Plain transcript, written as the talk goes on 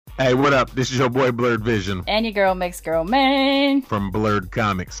Hey, what up? This is your boy Blurred Vision. And your girl Mixed Girl Main. From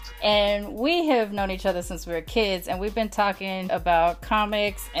BLERDcoMIXed. And we have known each other since we were kids, and we've been talking about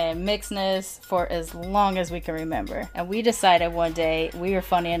comics and mixedness for as long as we can remember. And we decided one day we were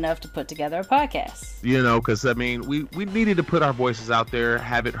funny enough to put together a podcast. You know, because, I mean, we needed to put our voices out there,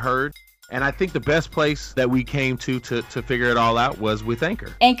 have it heard. And I think the best place that we came to figure it all out was with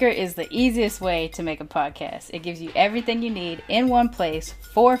Anchor. Anchor is the easiest way to make a podcast. It gives you everything you need in one place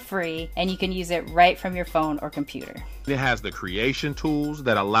for free, and you can use it right from your phone or computer. It has the creation tools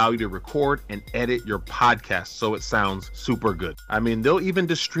that allow you to record and edit your podcast so it sounds super good. I mean, they'll even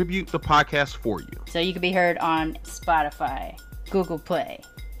distribute the podcast for you. So you can be heard on Spotify, Google Play,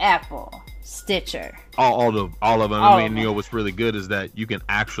 Apple, Stitcher. All of them. I mean, you know, what's really good is that you can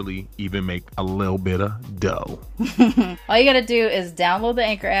actually even make a little bit of dough. All you gotta do is download the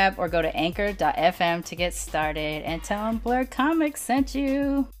Anchor app or go to anchor.fm to get started and tell them BLERDcoMIXed sent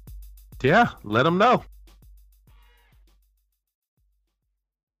you. Yeah, let them know.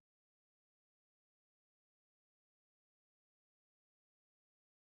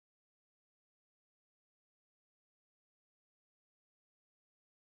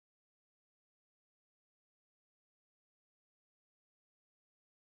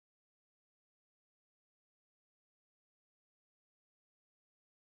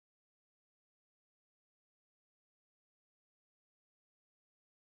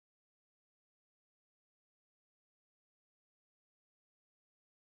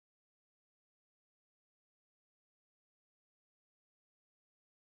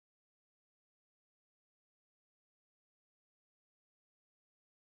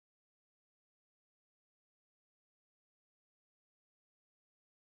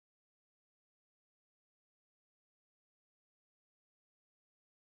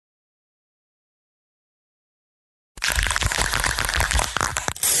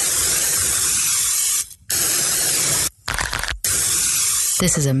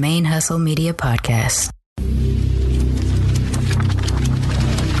 This is a Main Hustle Media podcast.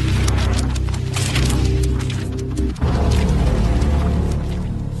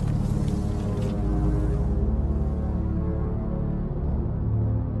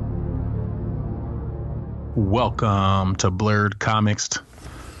 Welcome to BLERDcoMIXed,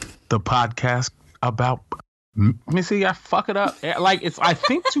 the podcast about. Missy, I fuck it up. Like I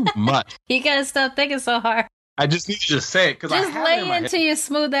think too much. You gotta stop thinking so hard. I just need you to say it because just lay into your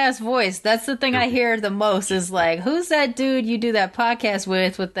smooth ass voice. That's the thing I hear the most is like, who's that dude you do that podcast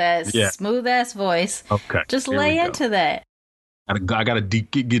with that smooth ass voice? Okay, just lay into that. I gotta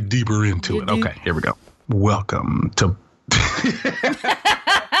get deeper into it. Okay, here we go. Welcome to.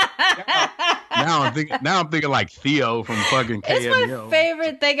 Now I'm thinking like Theo from fucking KML. It's my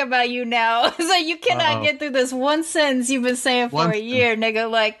favorite thing about you now. It's like you cannot get through this one sentence you've been saying for a year, nigga.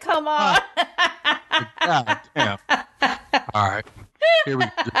 Like, come on. God damn. All right. Here we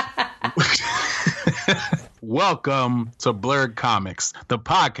go. Welcome to BLERDcoMIXed, the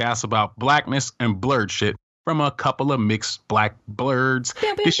podcast about blackness and blurred shit from a couple of mixed black blurs.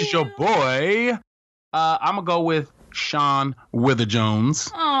 This is your boy. I'm gonna go with Sean Witherjones.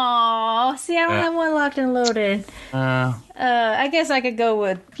 Aww, see, I don't have one locked and loaded. I guess I could go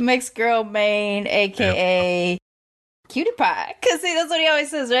with Mixed Girl Main, aka Cutie Pie, because that's what he always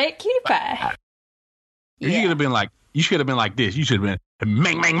says, right? Cutie Pie. You should have been like this. You should have been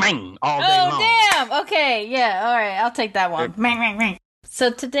mang mang mang all day long. Oh damn! Okay, yeah, all right, I'll take that one. Mang mang mang. So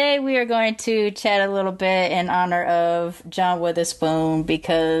today we are going to chat a little bit in honor of John Witherspoon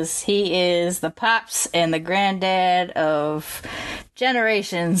because he is the pops and the granddad of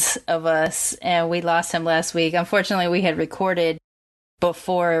generations of us, and we lost him last week. Unfortunately, we had recorded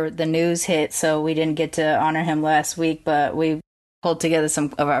before the news hit, so we didn't get to honor him last week, but we pulled together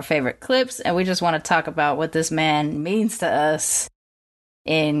some of our favorite clips, and we just want to talk about what this man means to us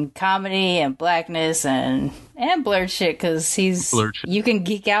in comedy and blackness and blurred shit, because you can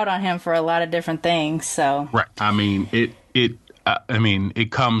geek out on him for a lot of different things. So right, I mean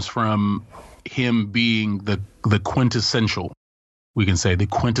it comes from him being the quintessential, we can say the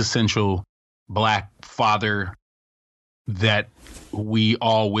quintessential black father that we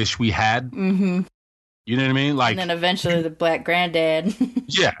all wish we had. Mm-hmm. You know what I mean? Like, and then eventually the black granddad.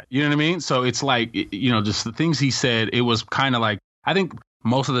 Yeah, you know what I mean? So it's like, you know, just the things he said, it was kind of like, I think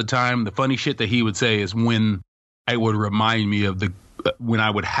most of the time, the funny shit that he would say is when it would remind me of when I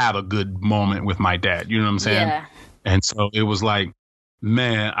would have a good moment with my dad. You know what I'm saying? Yeah. And so it was like,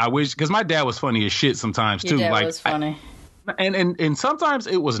 man, I wish, because my dad was funny as shit sometimes too. Your dad like, was funny. And sometimes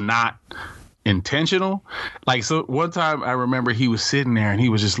it was not intentional. Like, so one time I remember he was sitting there and he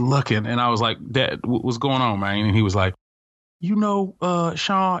was just looking, and I was like, Dad, what's going on, man? And he was like,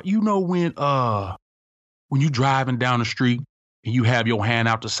 Sean, when you driving down the street and you have your hand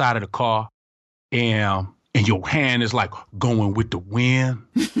out the side of the car and your hand is like going with the wind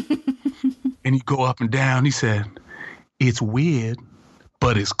and you go up and down. He said, it's weird,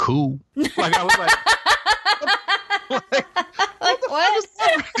 but it's cool. Like I was like,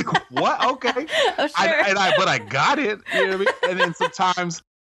 what? Okay. Oh, sure. But I got it. You know what I mean? And then sometimes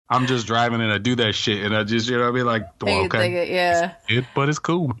I'm just driving and I do that shit and I just, like, well, okay. Yeah. But it's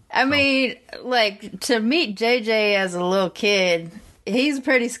cool. I mean, like, to meet JJ as a little kid, he's a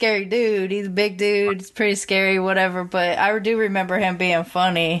pretty scary dude. He's a big dude. He's pretty scary, whatever. But I do remember him being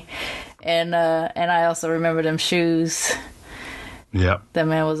funny. And I also remember them shoes. Yeah. That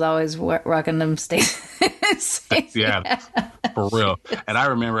man was always rocking them yeah, for real. And I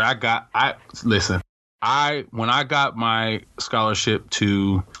remember when I got my scholarship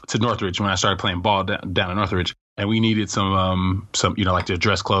to Northridge, when I started playing ball down in Northridge, and we needed some like the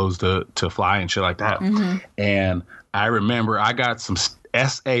dress clothes to fly and shit like that. Mm-hmm. And I remember I got some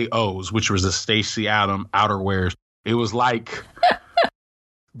SAOs, which was the Stacey Adams outerwears. It was like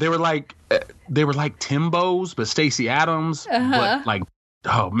they were like Timbos, but Stacey Adams, but like,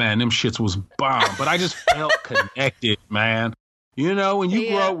 oh man, them shits was bomb. But I just felt connected, man. When you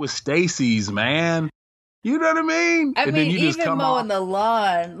grow up with Stacey's, man. You know what I mean? Then you just even mowing the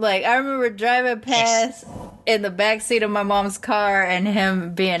lawn. Like, I remember driving past in the backseat of my mom's car and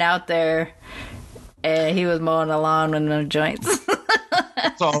him being out there, and he was mowing the lawn with no joints.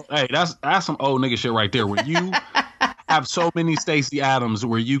 So, hey, that's some old nigga shit right there. Where you have so many Stacey Adams,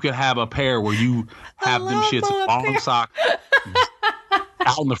 where you could have a pair where you have them shits long sock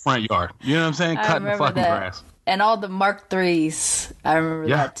out in the front yard. You know what I'm saying? Cutting the fucking grass. And all the Mark IIIs. I remember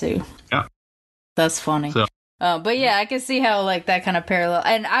that too. Yeah. That's funny. So, but yeah, I can see how like that kind of parallel.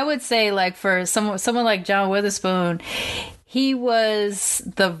 And I would say like for someone like John Witherspoon, he was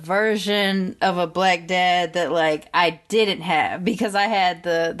the version of a black dad that like I didn't have, because I had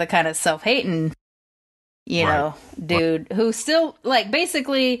the kind of self-hating, dude who still like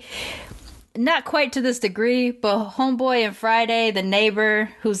basically not quite to this degree, but homeboy and Friday, the neighbor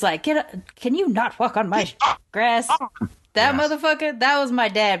who's like, can you not walk on my grass? That motherfucker, that was my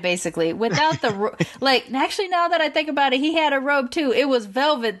dad, basically. Without the, actually, now that I think about it, he had a robe, too. It was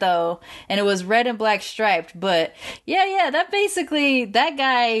velvet, though, and it was red and black striped. But, yeah, that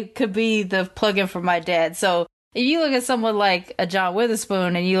guy could be the plug-in for my dad. So, if you look at someone like a John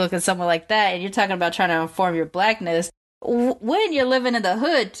Witherspoon, and you look at someone like that, and you're talking about trying to inform your blackness, when you're living in the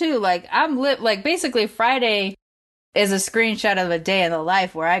hood, too, like, basically, Friday is a screenshot of a day in the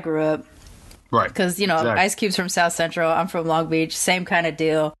life where I grew up. Right. Because, exactly. Ice Cube's from South Central. I'm from Long Beach. Same kind of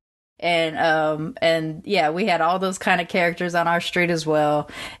deal. And yeah, we had all those kind of characters on our street as well.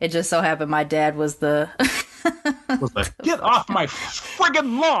 It just so happened my dad was the... Get off my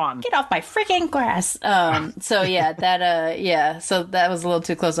friggin' lawn! Get off my friggin' grass! So yeah, so that was a little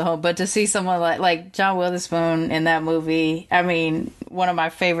too close to home. But to see someone like John Witherspoon in that movie, I mean, one of my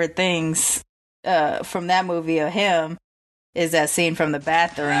favorite things from that movie of him is that scene from the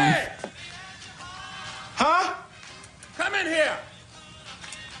bathroom. Hey! Huh? Come in here.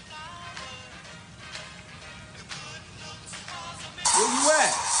 Where you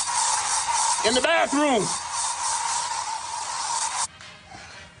at? In the bathroom.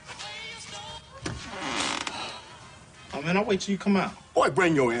 Oh, man, I'll wait till you come out. Boy,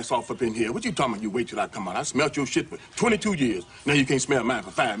 bring your ass off up in here. What you talking about? You wait till I come out. I smelled your shit for 22 years. Now you can't smell mine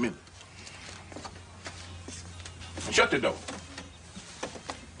for 5 minutes. Shut the door.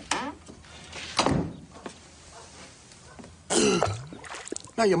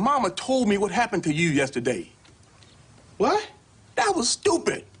 Now, your mama told me what happened to you yesterday. What? That was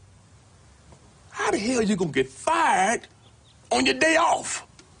stupid. How the hell you gonna get fired on your day off?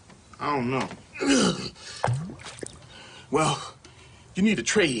 I don't know. Well, you need a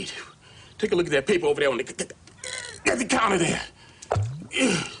trade. Take a look at that paper over there on the counter there.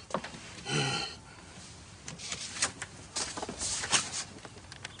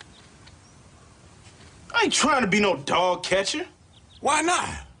 I ain't trying to be no dog catcher. Why not?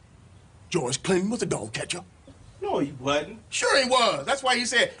 George Clinton was a dog catcher. No, he wasn't. Sure he was. That's why he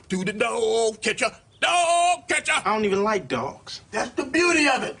said, do the dog catcher, dog catcher. I don't even like dogs. That's the beauty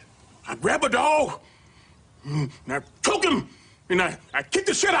of it. I grab a dog, and I choke him, and I kick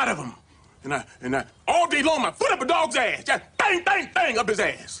the shit out of him. And I all day long, I foot up a dog's ass. Just bang, bang, bang up his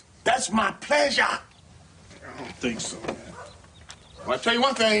ass. That's my pleasure. I don't think so, man. Well, I'll tell you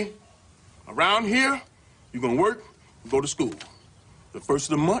one thing. Around here, you're gonna work and go to school. The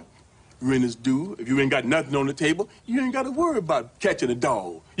first of the month, rent is due. If you ain't got nothing on the table, you ain't got to worry about catching a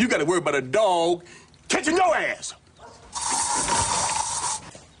dog. You got to worry about a dog catching your ass.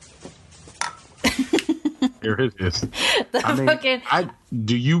 Here it is. Fucking.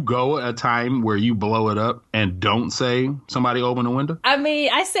 Do you go a time where you blow it up and don't say somebody open the window? I mean,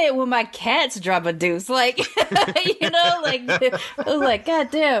 I say it when my cats drop a deuce, like you know, like I was like, God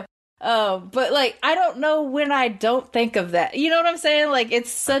damn. But like, I don't know when I don't think of that. You know what I'm saying? Like,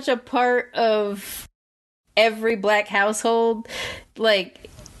 it's such a part of every black household. Like,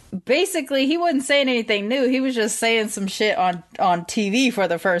 basically, he wasn't saying anything new. He was just saying some shit on TV for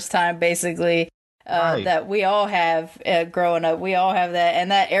the first time, basically. Right. That we all have growing up. We all have that. And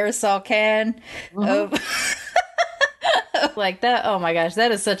that aerosol can of like that. Oh my gosh,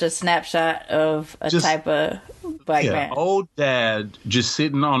 that is such a snapshot of a type of black man. Old dad just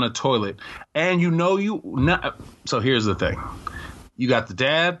sitting on a toilet. And so here's the thing. You got the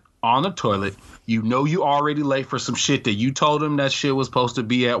dad on the toilet. You know you already late for some shit that you told him that shit was supposed to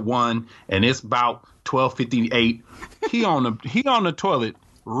be at 1 and it's about 12:58. He on the toilet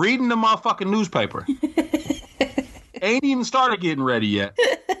reading the motherfucking newspaper. Ain't even started getting ready yet.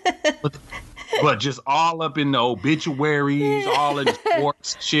 But just all up in the obituaries, all in the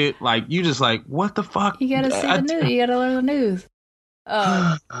sports shit. Like, you just like, what the fuck? You gotta see the news. You gotta learn the news.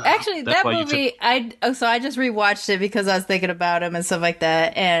 Actually, that movie, I just rewatched it because I was thinking about him and stuff like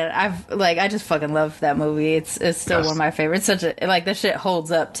that, and I just fucking love that movie. It's still one of my favorites. Such a that shit holds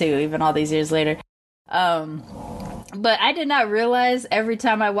up too, even all these years later. But I did not realize every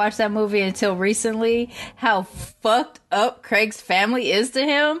time I watched that movie until recently how fucked up Craig's family is to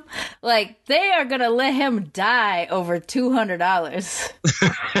him. Like, they are gonna let him die over $200.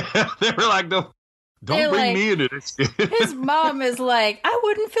 They were like, don't bring me into this. His mom is like, I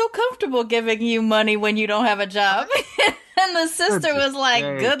wouldn't feel comfortable giving you money when you don't have a job. And the sister was like,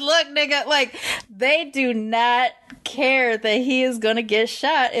 good luck, nigga. Like, they do not care that he is going to get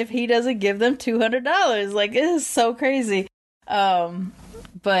shot if he doesn't give them $200. Like, it is so crazy.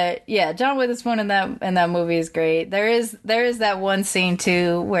 But yeah, John Witherspoon in that movie is great. There is that one scene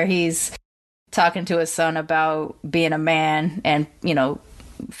too where he's talking to his son about being a man and, you know,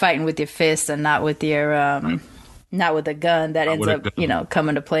 fighting with your fists and not with your not with a gun that ends up, you know,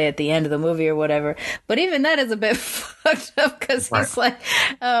 coming to play at the end of the movie or whatever. But even that is a bit fucked up because he's like,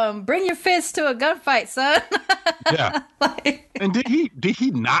 bring your fists to a gunfight, son. Yeah. And did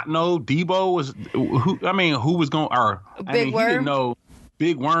he not know Debo was who was going or Big Worm? He didn't know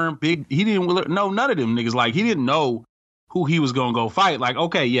Big Worm, he didn't know none of them niggas. Like, he didn't know who he was going to go fight. Like,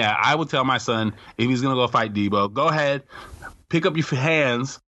 okay, yeah, I would tell my son if he's going to go fight Debo, go ahead, pick up your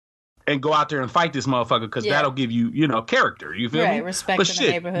hands and go out there and fight this motherfucker because that'll give you, you know, character. You feel me? Right, respect but in shit,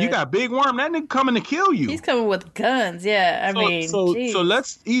 the neighborhood. You got Big Worm, that nigga coming to kill you. He's coming with guns, yeah. So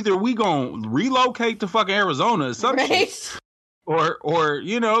let's either we gonna relocate to fucking Arizona or some shit, or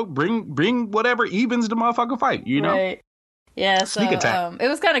you know, bring whatever evens the motherfucker fight. You know. Right. Yeah, so it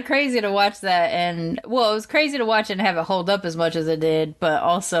was kind of crazy to watch that, and well, it was crazy to watch it and have it hold up as much as it did, but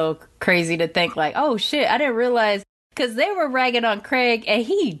also crazy to think like, oh shit, I didn't realize, because they were ragging on Craig, and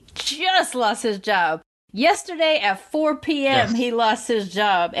he just lost his job. Yesterday at 4 p.m., he lost his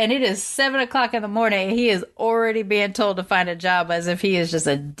job, and it is 7 o'clock in the morning, and he is already being told to find a job as if he is just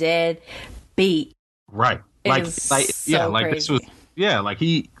a dead beat. Right. This was... Yeah, like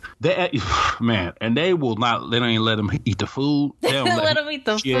man, and they don't even let him eat the food. They don't let him eat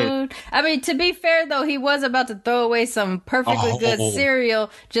the food. I mean, to be fair, though, he was about to throw away some perfectly good cereal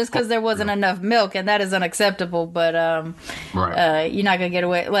just because there wasn't enough milk, and that is unacceptable. But you're not gonna get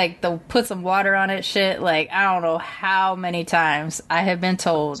away. Like, they'll put some water on it, shit. Like, I don't know how many times I have been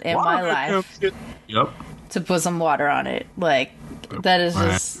told in my life to put some water on it. Like, that is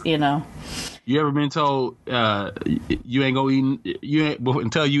just, you know. You ever been told you ain't gonna eat?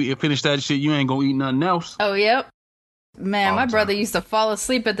 Until you finish that shit, you ain't gonna eat nothing else? Oh, yep. Man, my brother used to fall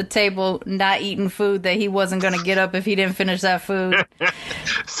asleep at the table, not eating food that he wasn't gonna get up if he didn't finish that food.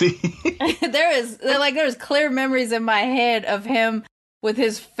 See, there's clear memories in my head of him with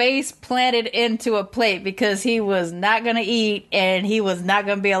his face planted into a plate because he was not gonna eat and he was not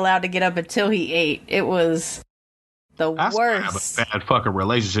gonna be allowed to get up until he ate. It was the worst. I have a bad fucking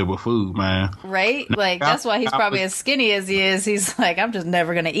relationship with food, man. Right? Like, that's why he's probably as skinny as he is. He's like, I'm just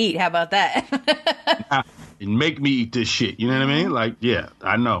never going to eat. How about that? Make me eat this shit. You know what I mean? Like, yeah,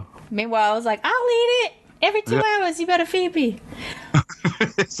 I know. Meanwhile, I was like, I'll eat it. Every 2 hours, you better feed me.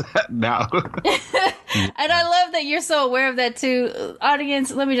 No. And I love that you're so aware of that, too. Audience,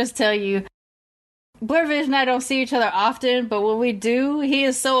 let me just tell you. Blurvish and I don't see each other often, but when we do, he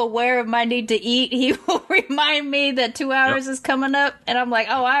is so aware of my need to eat. He will remind me that 2 hours is coming up, and I'm like,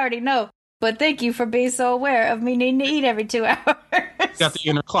 oh, I already know. But thank you for being so aware of me needing to eat every 2 hours. Got the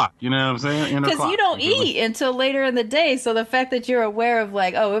inner clock, you know what I'm saying? Because you don't eat until later in the day. So the fact that you're aware of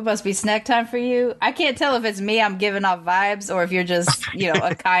like, oh, it must be snack time for you. I can't tell if it's me, I'm giving off vibes, or if you're just,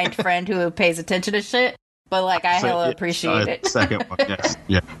 a kind friend who pays attention to shit. But like, I hella appreciate it. Second one, yes.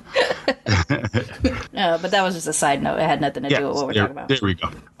 Yeah. But that was just a side note. It had nothing to do with what we're talking about. There we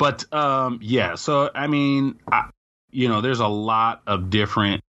go. But so I mean, there's a lot of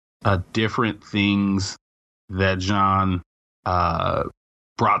different things that John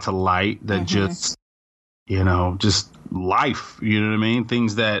brought to light that just life, you know what I mean?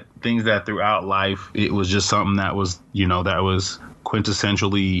 Things that throughout life, it was just something that was, that was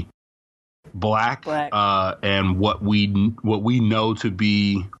quintessentially black. And what we know to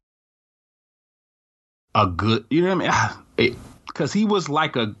be a good, you know what I mean? Because he was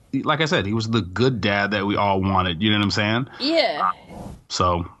like I said, he was the good dad that we all wanted. You know what I'm saying? Yeah.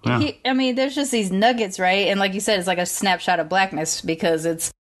 So, yeah. There's just these nuggets, right? And like you said, it's like a snapshot of blackness, because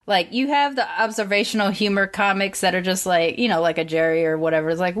it's like you have the observational humor comics that are just like, like a Jerry or whatever.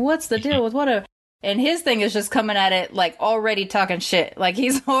 It's like, what's the deal with whatever? And his thing is just coming at it like already talking shit. Like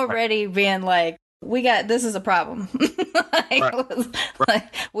he's already being like, this is a problem.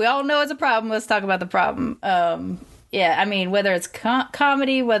 Like, we all know it's a problem. Let's talk about the problem. Whether it's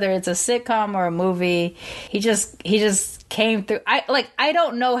comedy, whether it's a sitcom or a movie, he just came through. I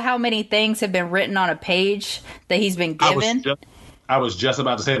don't know how many things have been written on a page that he's been given. I was just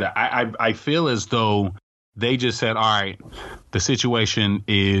about to say that. I feel as though they just said, all right, the situation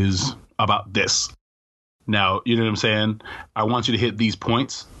is about this. Now, you know what I'm saying? I want you to hit these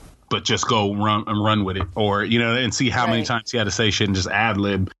points, but just go run with it. Or, and see how many times he had to say shit and just ad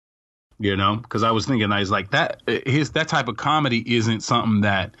lib. Because I was thinking, I was like, that type of comedy isn't something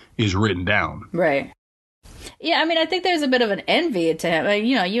that is written down. Right. Yeah, I think there's a bit of an envy to him.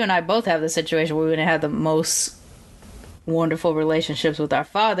 You and I both have the situation where we didn't have the most wonderful relationships with our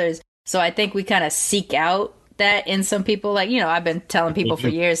fathers. So I think we kind of seek out that in some people. Like, I've been telling people for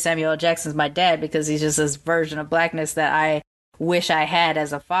years, Samuel L. Jackson's my dad, because he's just this version of blackness that I wish I had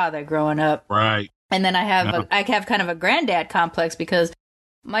as a father growing up. Right. And then I have kind of a granddad complex, because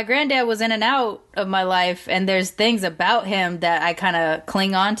my granddad was in and out of my life, and there's things about him that I kind of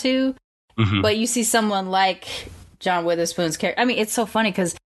cling on to. Mm-hmm. But you see someone like John Witherspoon's character. It's so funny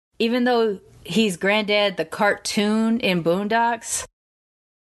because even though he's Granddad, the cartoon in Boondocks,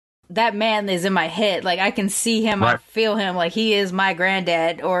 that man is in my head. Like, I can see him, right. I feel him, like he is my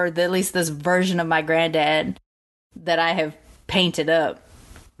granddad, or at least this version of my granddad that I have painted up.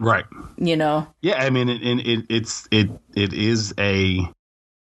 Right. Yeah,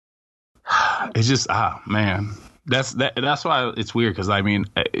 it's just, man. That's why it's weird, because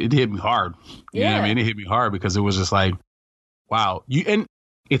it hit me hard. You know what I mean? It hit me hard because it was just like, wow. And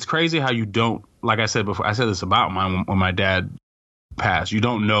it's crazy how you don't, like I said before, I said this about when my dad passed. You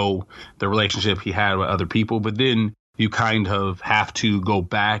don't know the relationship he had with other people, but then you kind of have to go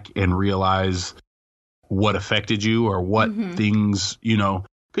back and realize what affected you, or what things,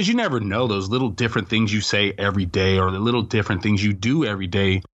 because you never know those little different things you say every day, or the little different things you do every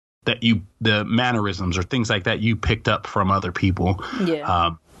day, that the mannerisms or things like that you picked up from other people.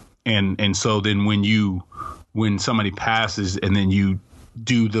 Yeah. And so then when somebody passes and then you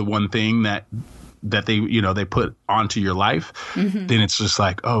do the one thing that they, they put onto your life, then it's just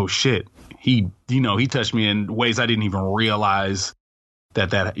like, oh shit, he touched me in ways I didn't even realize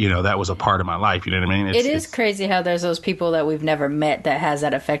that was a part of my life. You know what I mean? It's crazy how there's those people that we've never met that has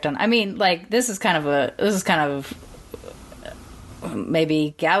that effect on. This is kind of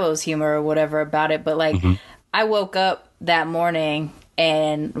maybe gallows humor or whatever about it, but I woke up that morning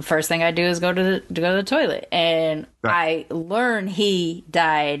and the first thing I do is go to the toilet, and I learn he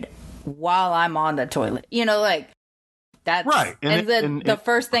died while I'm on the toilet. That's right. And the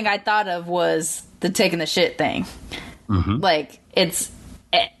first thing I thought of was the taking the shit thing.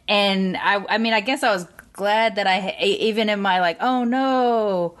 And I guess I was glad that even in my oh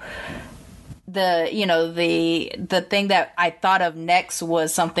no, the thing that I thought of next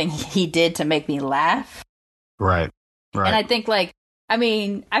was something he did to make me laugh. Right. And I think I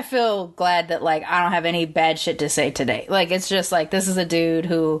feel glad that I don't have any bad shit to say today. It's just this is a dude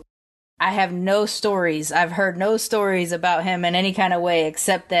who I have no stories. I've heard no stories about him in any kind of way,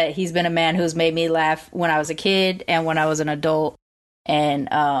 except that he's been a man who's made me laugh when I was a kid and when I was an adult. And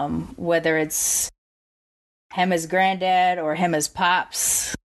whether it's him as granddad or him as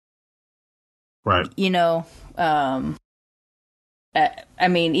pops. Right. Even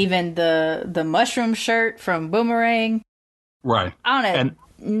the mushroom shirt from Boomerang. Right. I don't know.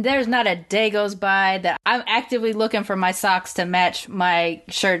 there's not a day goes by that I'm actively looking for my socks to match my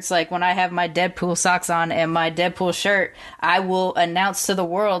shirts. Like when I have my Deadpool socks on and my Deadpool shirt, I will announce to the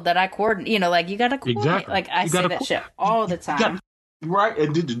world that I coordinate. You know, like you got to coordinate. Exactly. Like I say that shit all the time. Right,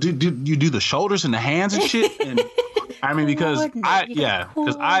 and do you do the shoulders and the hands and shit? And I mean, because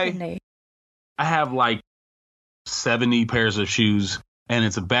I have like 70 pairs of shoes, and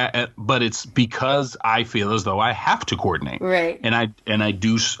it's but it's because I feel as though I have to coordinate, right? And I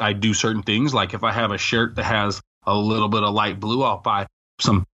do certain things, like if I have a shirt that has a little bit of light blue, I'll buy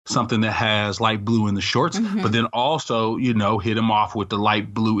something that has light blue in the shorts, but then also, you know, hit them off with the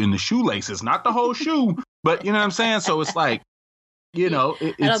light blue in the shoelaces, not the whole shoe, but you know what I'm saying? So it's like, you know,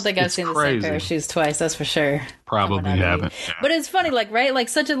 I don't think I've seen crazy. the same pair of shoes twice. That's for sure. Probably haven't. Yeah. But it's funny, like, right? Like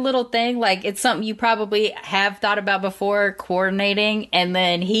such a little thing. Like it's something you probably have thought about before, coordinating. And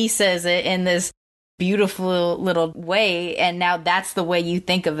then he says it in this beautiful little way. And now that's the way you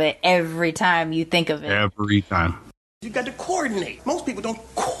think of it every time you think of it. Every time. You got to coordinate. Most people don't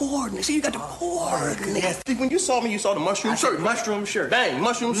coordinate. See, you got to coordinate. See, when you saw me, you saw the mushroom shirt. Mushroom shirt. Bang,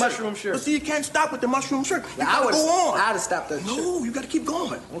 mushroom shirt. But see, you can't stop with the mushroom shirt. You gotta go on. I had to stop that shirt. No, you got to keep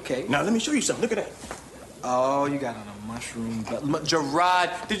going. Okay. Now, let me show you something. Look at that. Oh, you got on a mushroom belt.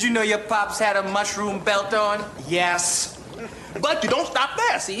 Gerard, did you know your pops had a mushroom belt on? Yes. But you don't stop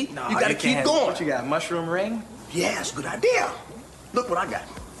there, see? No, you got to keep going. What you got, mushroom ring? Yes, good idea. Look what I got.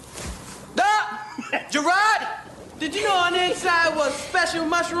 Gerard, did you know on the inside was special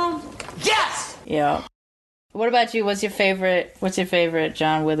mushrooms? Yes! Yeah. What about you? What's your favorite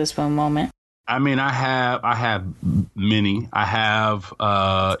John Witherspoon moment? I mean, I have many. I have,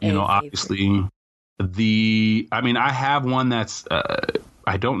 obviously I have one that's,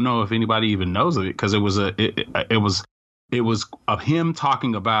 I don't know if anybody even knows of it, because it was of him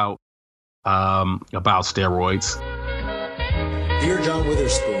talking about steroids. Dear John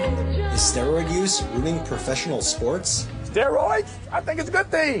Witherspoon, is steroid use ruining professional sports? Steroids? I think it's a good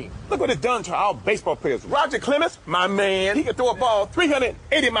thing. Look what it's done to our baseball players. Roger Clemens, my man, he can throw a ball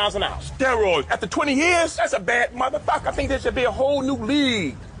 380 miles an hour. Steroids. After 20 years, that's a bad motherfucker. I think there should be a whole new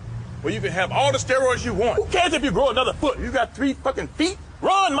league where you can have all the steroids you want. Who cares if you grow another foot? You got 3 fucking feet?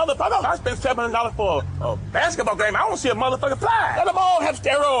 Run, motherfucker. I spent $700 for a basketball game. I want to see a motherfucker fly. Let them all have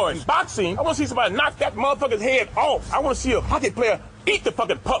steroids. Boxing, I want to see somebody knock that motherfucker's head off. I want to see a hockey player eat the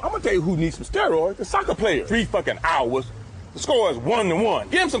fucking puck. I'm going to tell you who needs some steroids. The soccer player. 3 fucking hours. The score is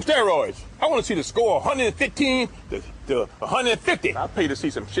 1-1. Give him some steroids. I want to see the score 115 to 150. I'll pay to see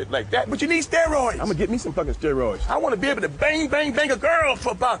some shit like that. But you need steroids. I'm going to get me some fucking steroids. I want to be able to bang a girl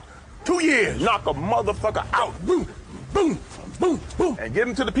for about 2 years. Knock a motherfucker out. Boom, boom, boom, boom. And give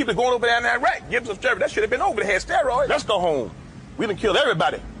them to the people going over there in Iraq. Give them some steroids. That should have been over. They had steroids. Let's go home. We done killed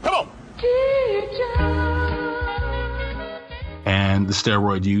everybody. Come on. And the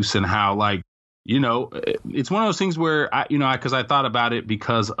steroid use and how, like, you know, it's one of those things where because I thought about it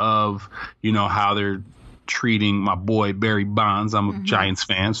because of, you know, how they're treating my boy Barry Bonds. I'm a Giants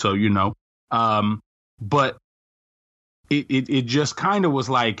fan, so, you know, but it just kind of was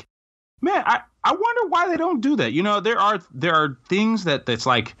like, man, I wonder why they don't do that. You know, there are things that's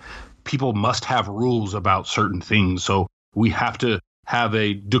like people must have rules about certain things, so we have to have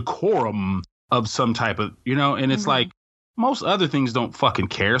a decorum of some type of, you know, and it's like, most other things don't fucking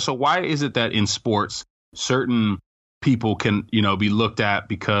care. So why is it that in sports, certain people can, you know, be looked at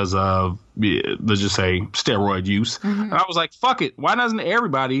because of, let's just say, steroid use? And I was like, fuck it. Why doesn't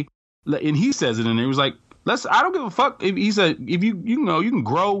everybody? And he says it, and it was like, I don't give a fuck if he said, if you can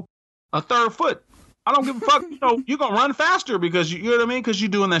grow a 3rd foot. I don't give a fuck. You know, you're going to run faster because you know what I mean? Because you're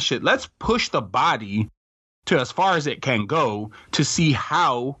doing that shit. Let's push the body to as far as it can go to see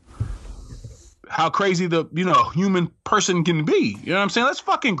how crazy the, you know, human person can be. You know what I'm saying? Let's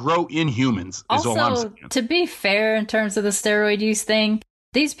fucking grow in humans. Is all I'm saying. To be fair, in terms of the steroid use thing,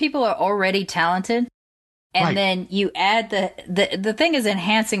 these people are already talented. And then you add the thing is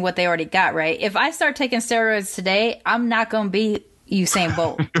enhancing what they already got, right? If I start taking steroids today, I'm not going to be Usain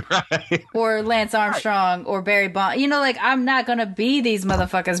Bolt or Lance Armstrong or Barry Bonds. You know, like, I'm not going to be these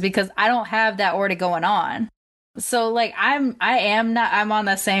motherfuckers because I don't have that already going on. So, like, I'm on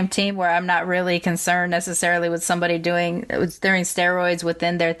the same team where I'm not really concerned necessarily with somebody doing steroids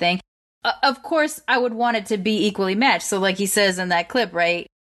within their thing. Of course, I would want it to be equally matched. So, like he says in that clip, right?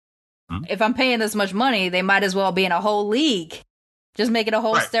 If I'm paying this much money, they might as well be in a whole league. Just make it a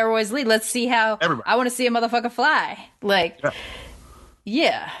whole steroids league. Let's see how I want to see a motherfucker fly. Like,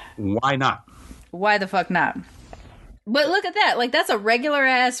 yeah. Why not? Why the fuck not? But look at that. Like, that's a regular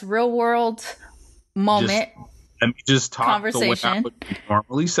ass real world moment. Let me just talk conversation. the way I would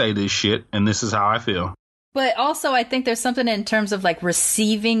normally say this shit, and this is how I feel. But also, I think there's something in terms of like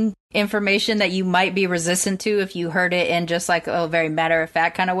receiving information that you might be resistant to if you heard it in just like a very matter of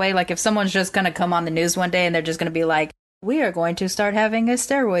fact kind of way. Like if someone's just going to come on the news one day and they're just going to be like, we are going to start having a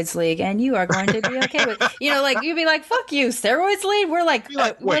steroids league and you are going to be okay with, like you'd be like, fuck you, steroids league. We're like,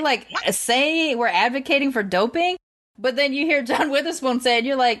 we're advocating for doping. But then you hear John Witherspoon say it,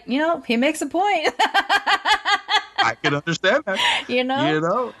 you're like, he makes a point. I can understand that. You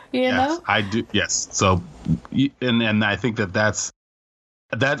know? I do. Yes. So, and I think that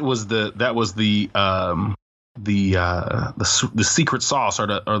was the secret sauce or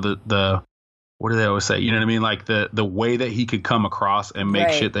the what do they always say? You know what I mean? Like the way that he could come across and make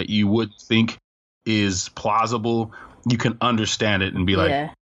shit that you would think is plausible, you can understand it and be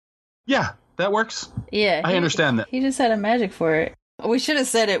like, yeah, that works. Yeah. I understand that. He just had a magic for it. We should have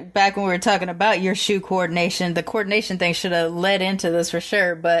said it back when we were talking about your shoe coordination. The coordination thing should have led into this for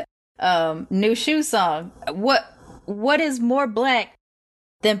sure. But new shoe song. What is more black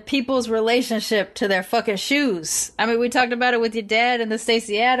than people's relationship to their fucking shoes? I mean, we talked about it with your dad and the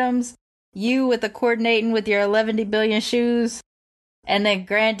Stacey Adams. You with the coordinating with your 11 billion shoes. And then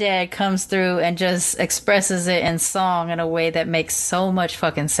Granddad comes through and just expresses it in song in a way that makes so much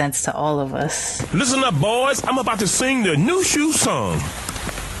fucking sense to all of us. Listen up, boys. I'm about to sing the new shoe song.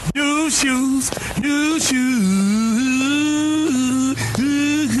 New shoes, new shoes.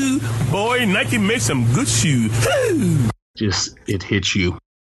 Boy, Nike makes some good shoes. Just, it hits you.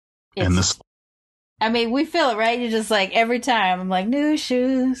 I mean, we feel it, right? You're just like, every time, I'm like, new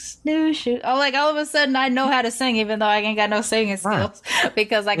shoes, new shoes. Oh, like, all of a sudden, I know how to sing, even though I ain't got no singing skills,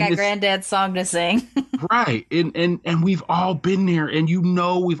 because I got Granddad's song to sing. Right. And we've all been there, and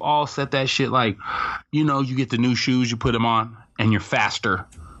we've all said that shit, like, you get the new shoes, you put them on, and you're faster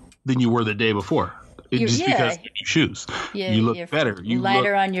than you were the day before. Because you have new shoes. Yeah, you look better. You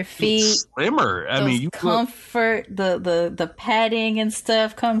lighter on your feet. Slimmer. I mean, you comfort, the padding and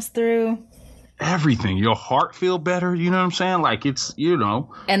stuff comes through. Everything. Your heart feel better, you know what I'm saying? Like it's,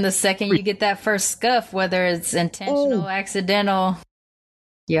 And the second you get that first scuff, whether it's intentional, accidental,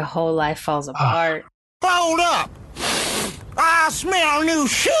 your whole life falls apart. Hold up! I smell new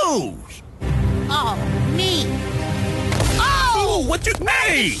shoes! Oh, me! Oh, what you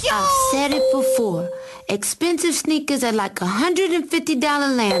made? I've said it before. Expensive sneakers are like $150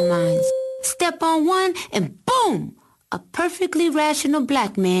 landmines. Step on one and boom! A perfectly rational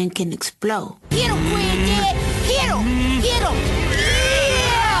black man can explode. Get him, Granddad! Get him! Get him!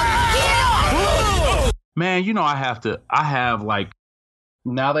 Yeah! Get him! Man, I have like,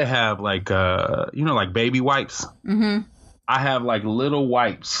 now they have like, like baby wipes. Mm-hmm. I have like little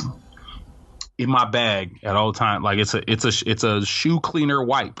wipes in my bag at all time. Like it's a shoe cleaner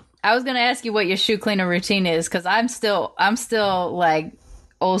wipe. I was going to ask you what your shoe cleaner routine is, because I'm still like,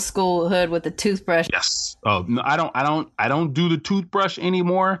 old school hood with the toothbrush. Yes. Oh no, I don't do the toothbrush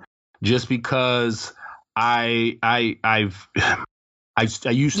anymore, just because You've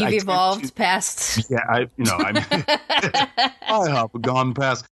evolved past. Yeah, I have gone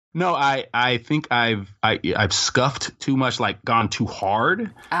past. No, I think I've scuffed too much, like gone too hard.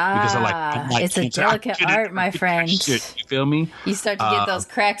 Because I'm like it's a delicate art, my friend. You feel me? You start to get those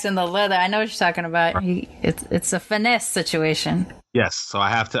cracks in the leather. I know what you're talking about. It's a finesse situation. Yes, so I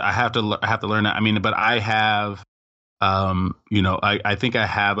have to learn that. I mean, but I have, I think I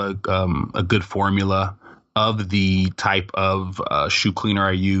have a good formula of the type of shoe cleaner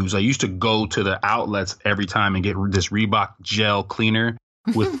I use. I used to go to the outlets every time and get this Reebok gel cleaner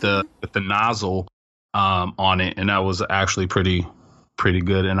with the nozzle on it, and that was actually pretty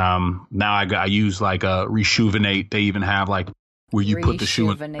good. And now I use like a Reshoevenate. They even have like where you put the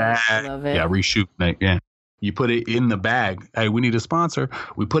shoe in the bag. Love it. Yeah, Reshoevenate. Yeah. You put it in the bag. Hey, we need a sponsor.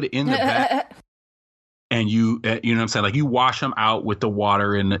 We put it in the bag, and you know what I'm saying? Like you wash them out with the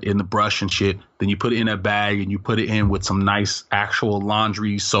water in the brush and shit. Then you put it in a bag and you put it in with some nice actual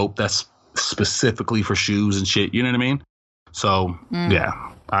laundry soap that's specifically for shoes and shit. You know what I mean? So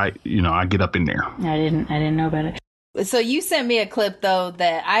yeah, I get up in there. I didn't know about it. So you sent me a clip though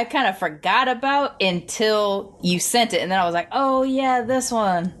that I kind of forgot about until you sent it, and then I was like, oh yeah, this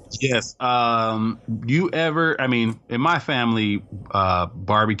one. Yes. You ever? I mean, in my family,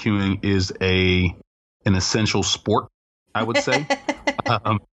 barbecuing is an essential sport, I would say.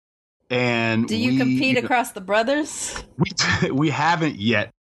 And do you compete across the brothers? We haven't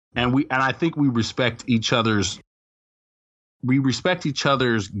yet, and I think we respect each other's. We respect each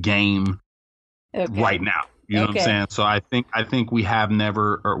other's game right now. You know what I'm saying? So I think we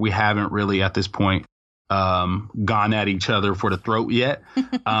haven't really at this point gone at each other for the throat yet.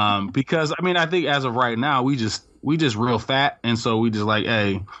 Because I mean, I think as of right now, we just real fat. And so we just like,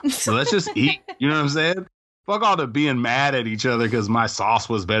 hey, so let's just eat. You know what I'm saying? fuck all the being mad at each other because my sauce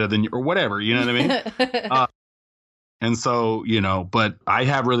was better than you or whatever. You know what I mean? And so, but I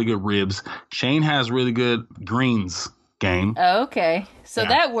have really good ribs. Shane has really good greens game. Oh, okay. So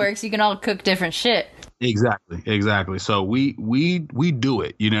that works. You can all cook different shit. Exactly. So we do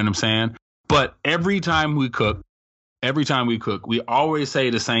it. You know what I'm saying? But every time we cook, we always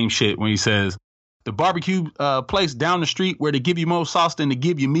say the same shit when he says, the barbecue place down the street where they give you more sauce than they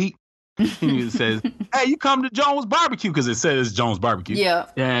give you meat. And he says, hey, you come to Jones Barbecue, because it says Jones Barbecue. Yeah.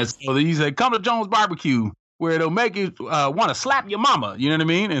 Yeah. So he said, come to Jones Barbecue where it'll make you want to slap your mama. You know what I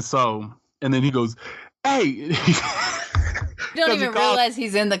mean? And then he goes, hey. You don't even realize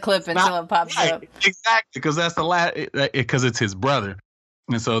he's in the clip until it pops up. Exactly. Because that's the last, because it's his brother.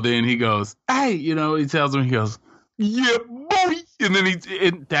 And so then he goes, hey, he tells him, he goes, yeah, boy. And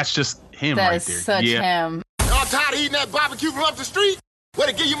then that's just him that right is there. Such him. Y'all tired of eating that barbecue from up the street? Where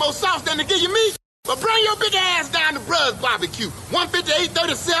they give you more sauce than they give you meat? But bring your big ass down to Bruh's Barbecue,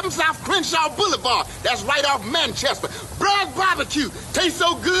 15837 South Crenshaw Boulevard. That's right off Manchester. Bruh's Barbecue tastes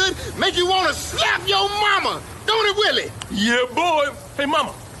so good, make you want to slap your mama. Don't it, Willie? Yeah, boy. Hey,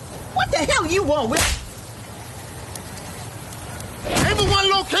 mama. What the hell you want, Willie? Ain't but one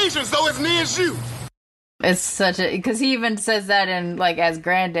location, so it's me and you. It's such a, because he even says that in as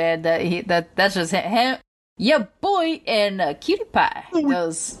granddad that's just him. Yeah, boy, and cutie pie.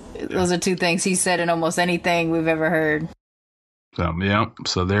 Those are two things he said in almost anything we've ever heard. So yeah,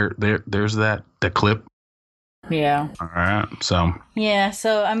 so there's the clip. Yeah. All right. So yeah.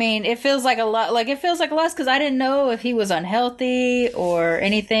 So I mean, it feels like a lot. It feels like a lot because I didn't know if he was unhealthy or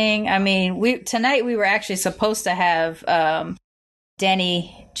anything. I mean, tonight we were actually supposed to have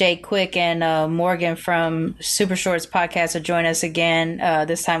Danny J. Quick and Morgan from Super Shorts podcast to join us again,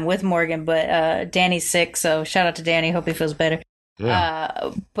 this time with Morgan, but Danny's sick, so shout out to Danny. Hope he feels better.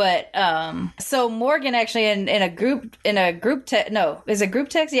 Yeah. So Morgan actually in a group text. No, is it group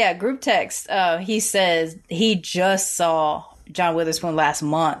text? Yeah, group text. He says he just saw John Witherspoon last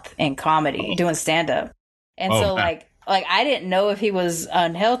month in comedy doing stand up. And I didn't know if he was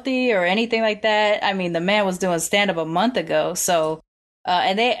unhealthy or anything like that. I mean, the man was doing stand up a month ago. So,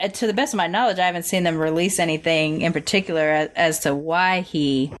 and they, to the best of my knowledge, I haven't seen them release anything in particular as to why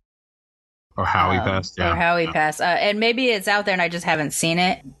he or how he passed. Yeah. Or how he passed. And maybe it's out there and I just haven't seen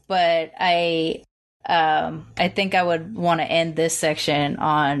it. But I think I would want to end this section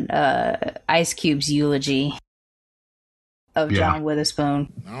on Ice Cube's eulogy of John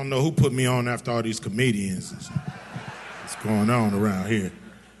Witherspoon. I don't know who put me on after all these comedians. What's going on around here?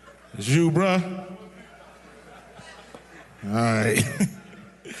 It's you, bruh? All right.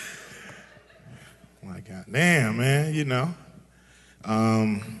 My God. Damn, man,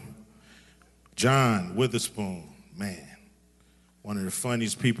 John Witherspoon, man, one of the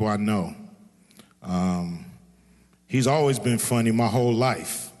funniest people I know. He's always been funny my whole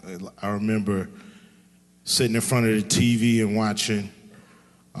life. I remember sitting in front of the TV and watching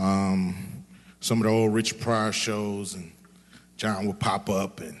some of the old Richard Pryor shows, and John would pop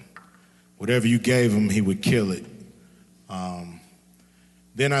up, and whatever you gave him, he would kill it.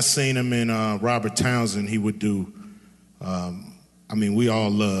 Then I seen him in Robert Townsend. He would do, we all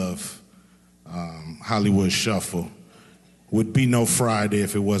love Hollywood Shuffle. Would be no Friday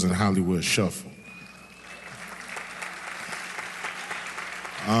if it wasn't Hollywood Shuffle.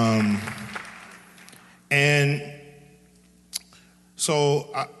 And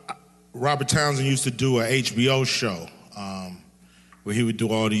so Robert Townsend used to do an HBO show where he would do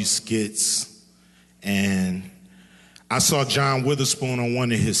all these skits. And I saw John Witherspoon on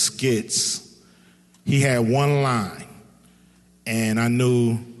one of his skits. He had one line, and I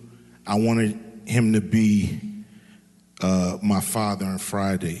knew I wanted him to be my father on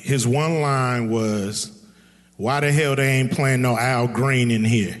Friday. His one line was, "Why the hell they ain't playing no Al Green in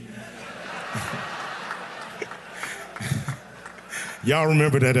here?" Y'all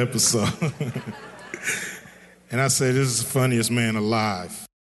remember that episode? And I said, this is the funniest man alive.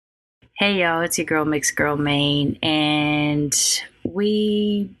 Hey y'all, it's your girl Mixed Girl Maine, and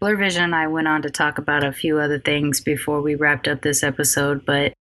Blur Vision and I went on to talk about a few other things before we wrapped up this episode,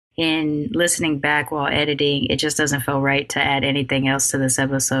 but in listening back while editing, it just doesn't feel right to add anything else to this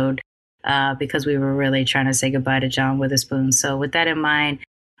episode because we were really trying to say goodbye to John Witherspoon. So with that in mind,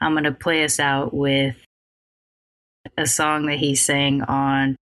 I'm going to play us out with a song that he sang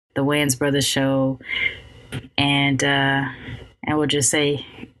on the Wayans Brothers show, and we'll just say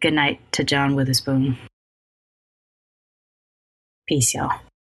good night to John Witherspoon. Peace, y'all.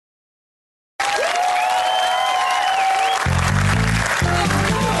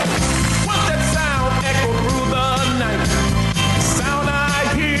 Sound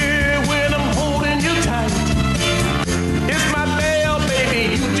I hear when I'm holding you tight.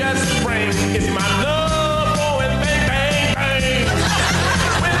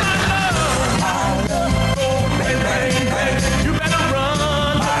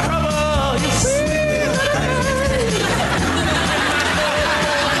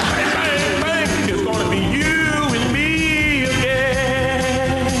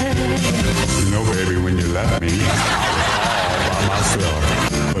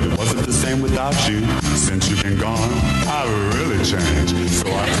 about you. Since you've been gone, I've really changed. So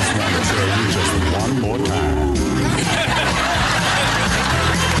I just want to tell you just one more time.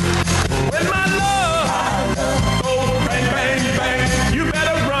 When my love goes bang, bang, bang, you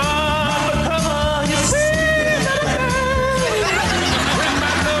better run because you see that when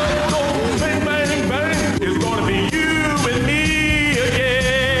my love goes bang, bang, bang, it's gonna be you and me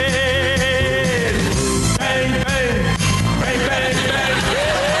again. Bang, bang, bang, bang, bang.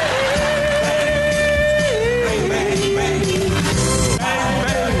 Bang, bang, bang. Bang,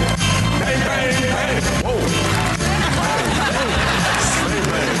 bang, bang, bang, bang. Whoa.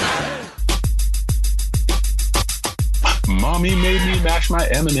 Mommy made me mash my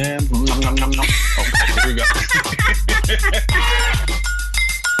M&M. Nom, nom, nom, nom. Oh, here we go.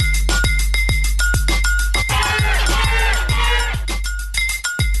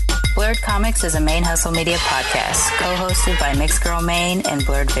 BLERDcoMIXed is a Main Hustle Media podcast, co-hosted by Mixed Girl Maine and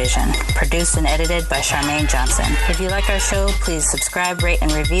Blurred Vision, produced and edited by Charmaine Johnson. If you like our show, please subscribe, rate,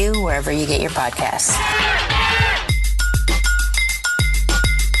 and review wherever you get your podcasts.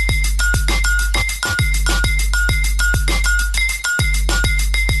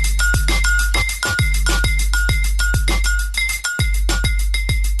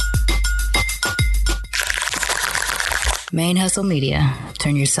 Main Hustle Media.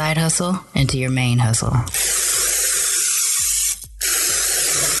 Turn your side hustle into your main hustle.